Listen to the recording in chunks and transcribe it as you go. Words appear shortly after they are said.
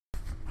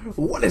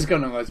What is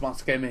going on, guys?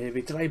 Master Gamer here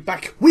today,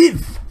 back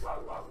with...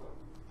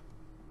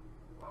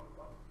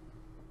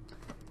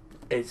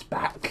 It's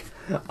back.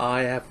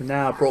 I have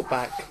now brought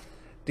back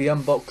the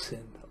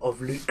unboxing of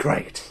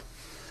Lootcrate.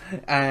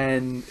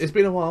 And it's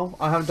been a while.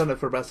 I haven't done it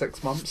for about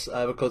 6 months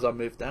because I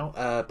moved out.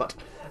 But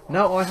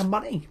now I have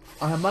money.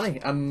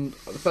 And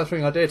the first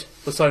thing I did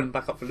was sign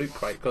back up for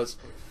Lootcrate because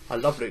I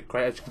love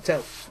Lootcrate, as you can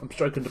tell. I'm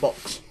stroking the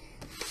box.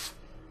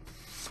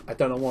 I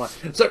don't know why.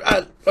 So,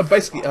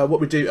 basically, what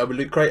we do with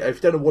Lootcrate, if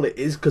you don't know what it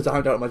is, because I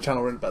haven't done it on my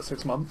channel in about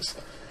 6 months,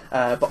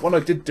 but when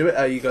I did do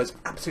it, you guys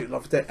absolutely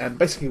loved it. And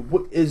basically,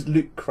 what is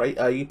Lootcrate?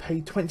 You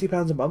pay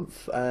 £20 a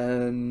month,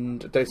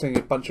 and they send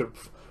you a bunch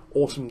of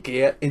awesome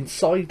gear.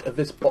 Inside of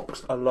this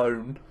box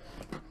alone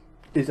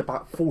is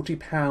about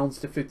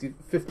 £40 to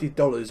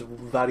 $50 of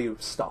value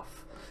of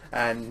stuff,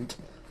 and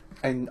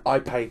I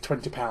pay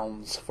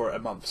 £20 for it a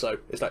month, so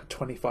it's like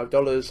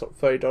 $25 or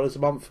 $30 a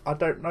month. I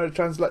don't know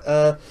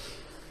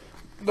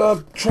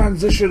the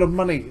transition of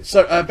money.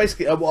 So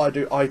basically, what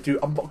I do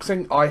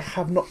unboxing. I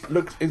have not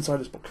looked inside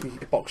this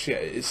box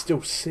yet. It is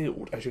still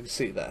sealed, as you can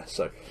see there.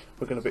 So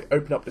we're going to be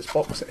opening up this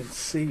box and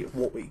see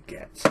what we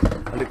get.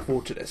 I look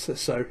forward to this.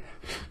 So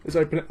let's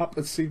open it up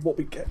and see what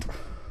we get.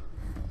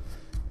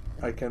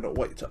 I cannot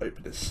wait to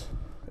open this.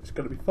 It's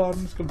going to be fun.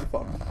 It's going to be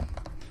fun.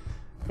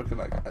 If I can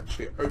like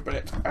actually open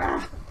it.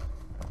 Ah!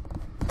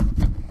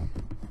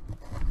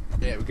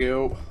 There we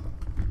go.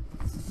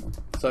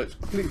 So it's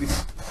completely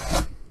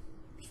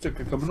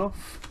sticker coming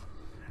off.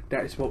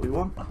 That is what we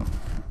want.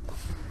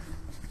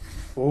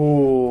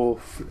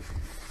 Oh,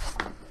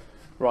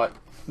 right.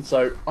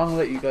 So I'm gonna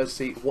let you guys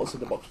see what's in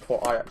the box before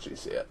I actually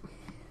see it.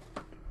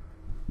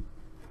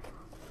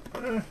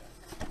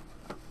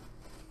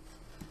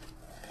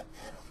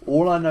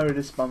 All I know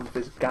this month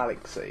is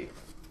Galaxy.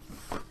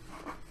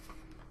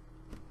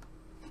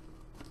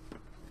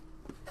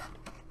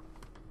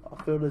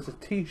 I feel there's a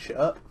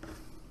t-shirt.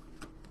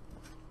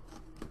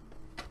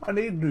 I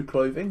need new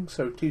clothing,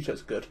 so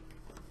t-shirt's good.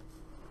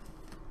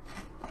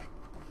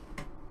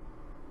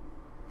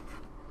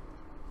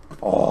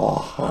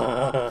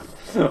 Oh,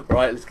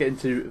 right. Let's get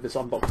into this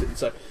unboxing.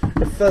 So,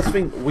 the first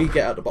thing we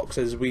get out of the box,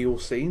 as we all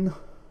seen,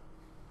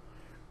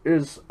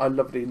 is a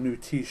lovely new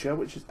t-shirt,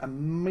 which is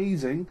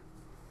amazing.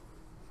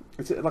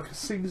 Is it like a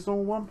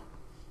seasonal one?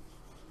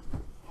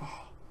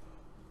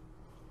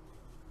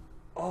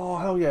 Oh,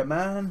 hell yeah,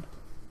 man!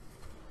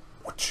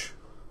 Watch.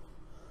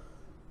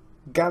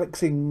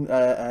 Galaxy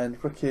and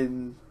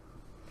freaking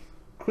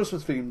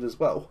Christmas themed as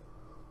well.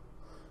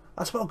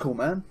 That's well cool,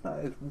 man. That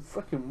is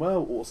freaking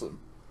well awesome.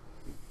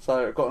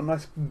 So I've got a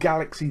nice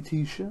Galaxy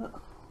t-shirt.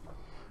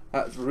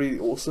 That's really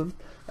awesome.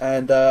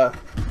 And a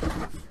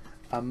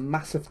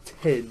massive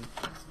tin.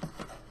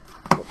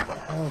 What the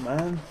hell,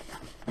 man?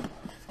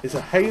 It's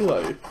a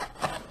Halo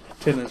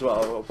tin as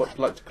well. I'd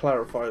like to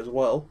clarify as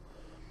well.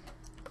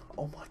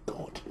 Oh my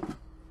god.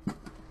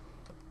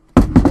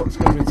 What's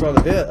going to be inside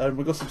of here? And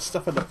we've got some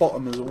stuff at the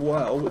bottom as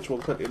well, which we'll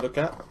quickly look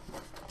at.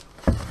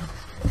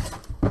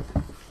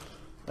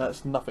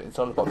 That's nothing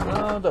inside the box.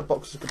 Ah, that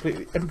box is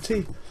completely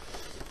empty.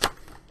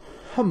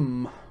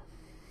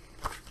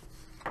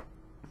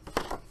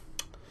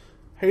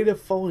 Halo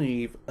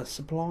 5, a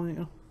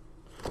supply.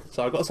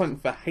 So I got something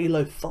for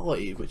Halo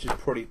 5, which is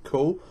pretty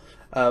cool.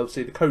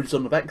 See, the code's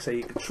on the back, so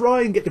you can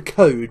try and get the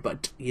code,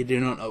 but you do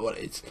not know what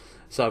it is.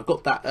 So I've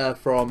got that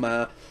from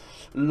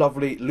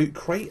lovely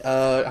Lootcrate.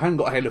 I haven't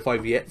got Halo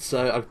 5 yet,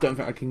 so I don't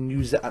think I can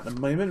use it at the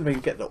moment. We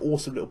can get the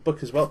awesome little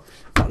book as well.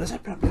 But let's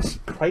open up this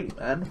crate,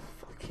 man.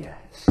 Fuck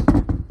yes.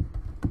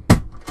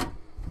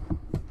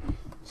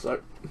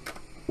 So,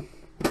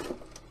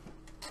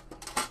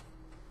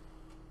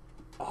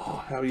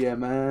 oh hell yeah,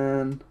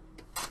 man.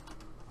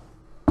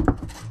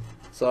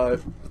 So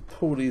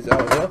pull these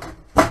out here.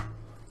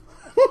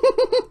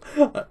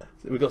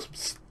 We got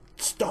some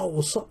Star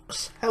Wars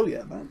socks. Hell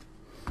yeah, man.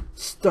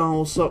 Star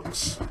Wars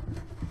socks.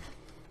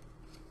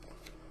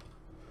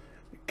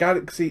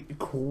 Galaxy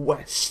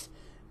Quest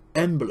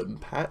emblem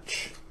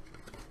patch.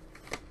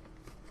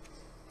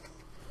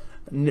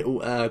 A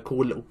little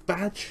cool little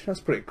badge. That's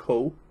pretty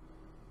cool.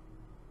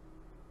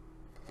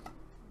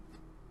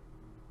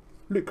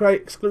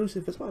 Lootcrate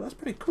exclusive as well. That's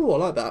pretty cool.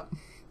 I like that.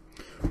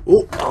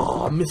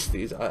 Oh, I missed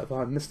these.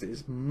 I missed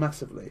these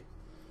massively.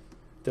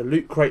 The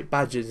Lootcrate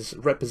badges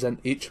represent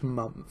each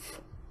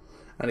month.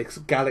 And it's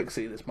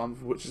Galaxy this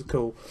month, which is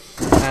cool.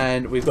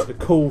 And we've got the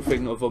cool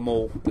thing of them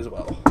all as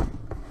well.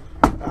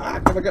 Ah,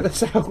 can I get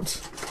this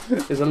out?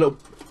 There's a little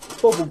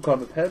bubble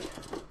kind of head.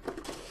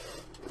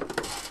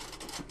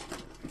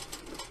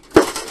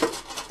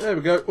 There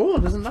we go. Oh,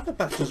 there's another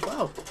badge as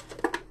well.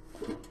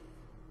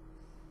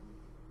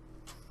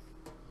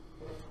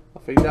 I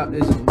think that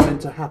isn't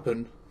meant to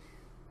happen.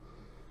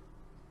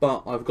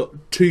 But I've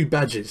got 2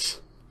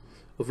 badges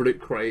of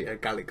Lootcrate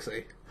and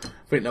Galaxy. I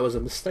think that was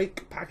a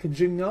mistake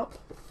packaging up.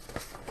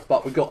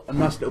 But we got a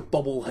nice little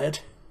bobblehead.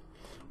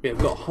 We have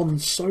got Han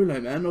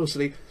Solo, man.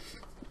 Obviously,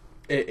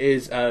 it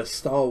is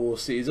Star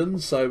Wars season,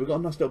 so we've got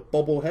a nice little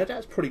bobblehead.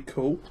 That's pretty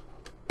cool.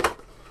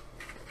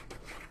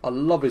 I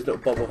love his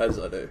little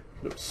bobbleheads. I do.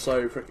 Looks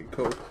so freaking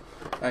cool.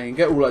 And you can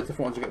get all like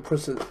different ones. You get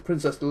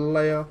Princess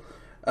Leia,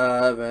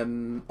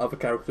 then other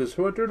characters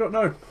who I do not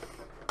know.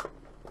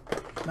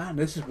 Man,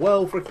 this is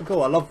well freaking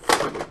cool. I love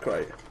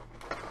Lootcrate.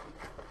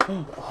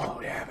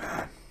 Oh yeah,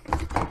 man.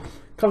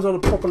 Comes on a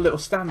proper little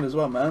stand as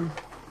well, man.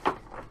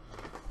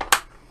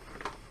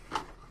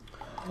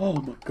 Oh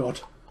my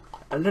god.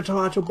 A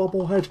little actual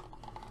bobblehead.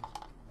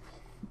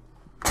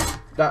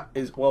 That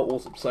is well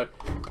awesome. So,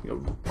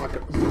 I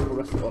can put the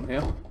rest of it on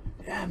here.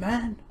 Yeah,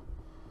 man.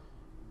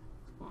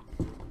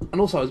 And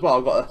also as well,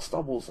 I've got a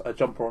Star Wars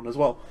jumper on as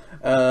well,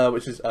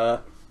 which is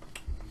the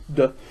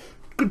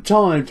good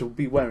time to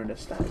be wearing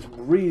this. That is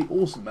really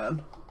awesome,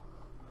 man.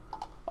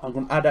 I'm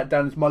gonna add that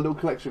down into my little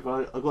collection.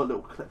 I've got a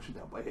little collection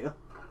down by here,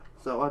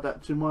 so I'll add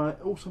that to my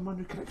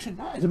new collection.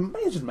 That is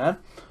amazing, man.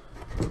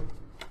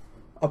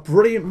 A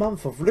brilliant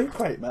month of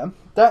Lootcrate, man.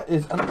 That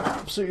is an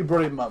absolutely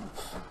brilliant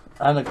month.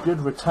 And a good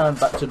return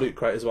back to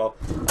Lootcrate as well.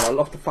 And I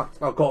love the fact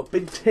that I've got a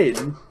big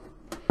tin,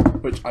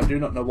 which I do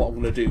not know what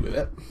I'm going to do with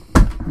it.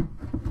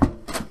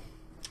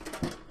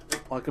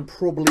 I can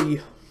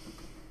probably...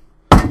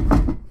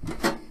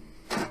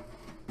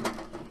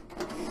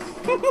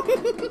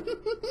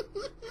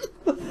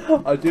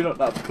 I do not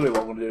have a clue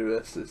what I'm going to do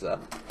with this.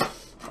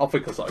 I'll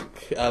think of something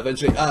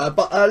eventually.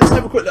 But let's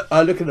have a quick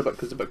look in the book,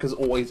 because the book is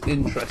always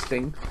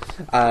interesting.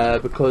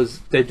 Because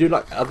they do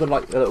like other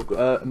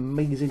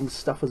amazing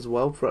stuff as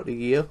well throughout the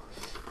year.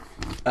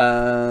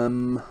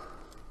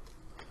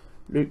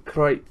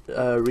 Lootcrate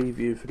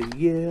review for the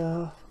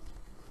year.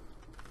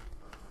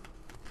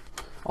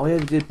 Oh yeah,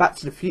 they did Back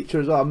to the Future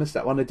as well. I missed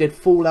that one. They did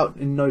Fallout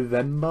in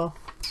November.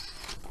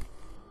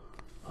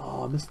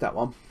 Oh, I missed that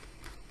one.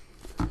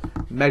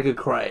 Mega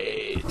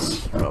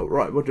Crate. Oh,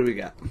 right, what do we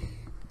get?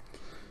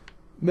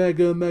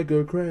 Mega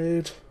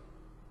Crate.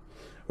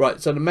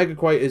 Right, so the Mega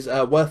Crate is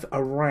worth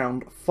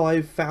around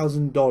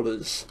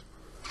 $5,000,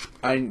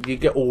 and you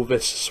get all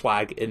this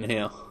swag in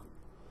here.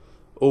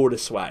 All the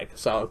swag.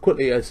 So I'll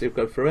quickly see if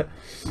we go through it.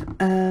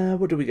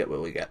 What do we get? What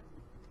do we get?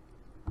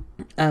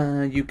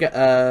 You get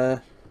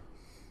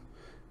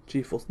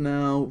GeForce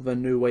Now, the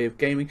new way of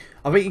gaming.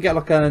 I think you get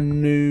like a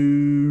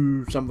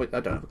new something. I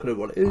don't have a clue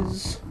what it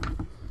is.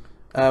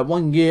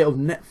 1 year of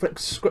Netflix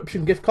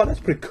subscription gift card. That's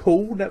pretty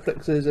cool.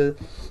 Netflix is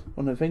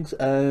one of the things.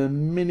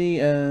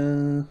 Mini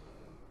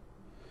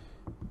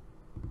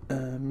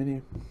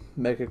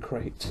Mega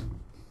Crate.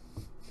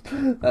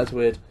 That's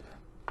weird.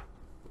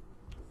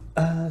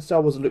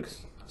 Star Wars Luke.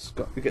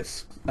 You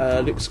get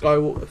Luke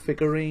Skywalker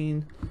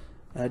figurine.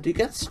 Do you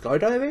get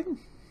skydiving?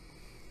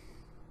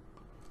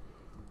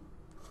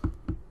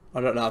 I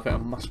don't know. I think I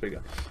must be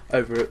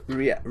over it,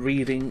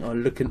 reading or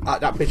looking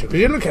at that picture. Because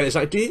you look at it, it's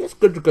like, do you think it's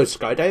good to go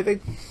skydiving?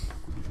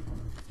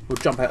 Or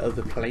jump out of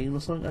the plane or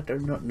something? I do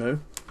not know.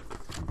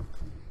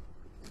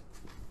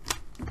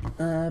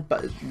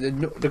 But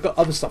they've got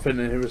other stuff in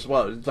here as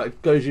well. It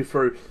like goes you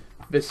through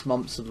this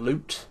month's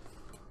loot,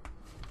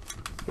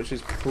 which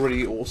is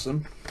pretty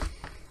awesome.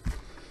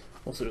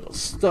 Also, we've got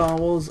Star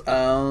Wars.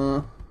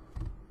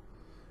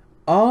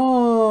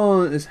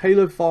 Oh, it's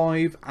Halo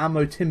 5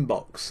 ammo tin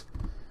box.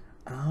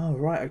 Oh,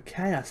 right,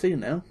 okay, I see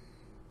now.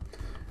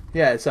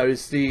 Yeah, so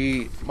it's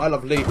the My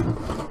Lovely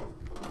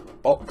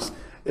box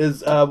is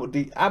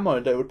the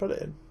ammo they would put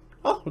it in.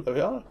 Oh, there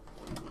we are.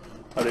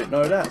 I didn't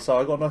know that, so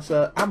I got a nice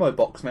ammo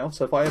box now,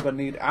 so if I ever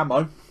need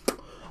ammo,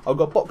 I've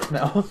got a box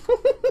now.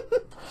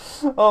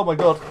 Oh my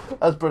god,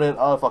 that's brilliant.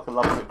 I fucking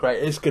love it.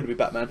 Great, it's good to be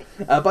Batman.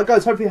 But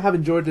guys, hopefully you have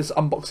enjoyed this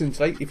unboxing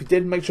today. If you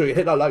did, make sure you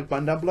hit that like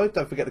button down below.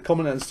 Don't forget to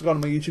comment and subscribe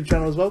on my YouTube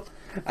channel as well.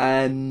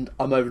 And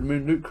I'm over the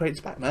moon.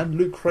 Lootcrate's back, man.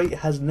 Lootcrate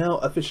has now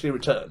officially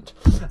returned.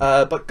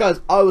 But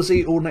guys, I will see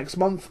you all next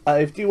month.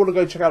 If you want to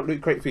go check out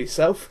Lootcrate for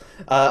yourself,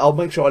 I'll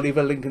make sure I leave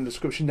a link in the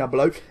description down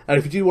below. And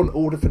if you do want to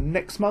order for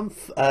next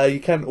month, you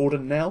can order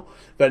now.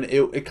 Then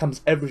it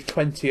comes every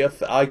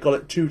 20th. I got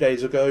it 2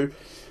 days ago.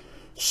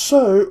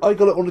 So, I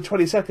got it on the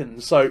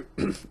 22nd, so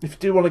if you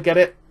do want to get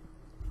it,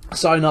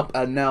 sign up,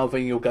 and now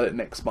then you'll get it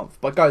next month.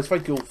 But guys,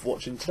 thank you all for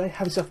watching today.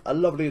 Have yourself a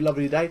lovely,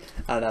 lovely day,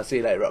 and I'll see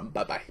you later on.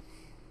 Bye-bye.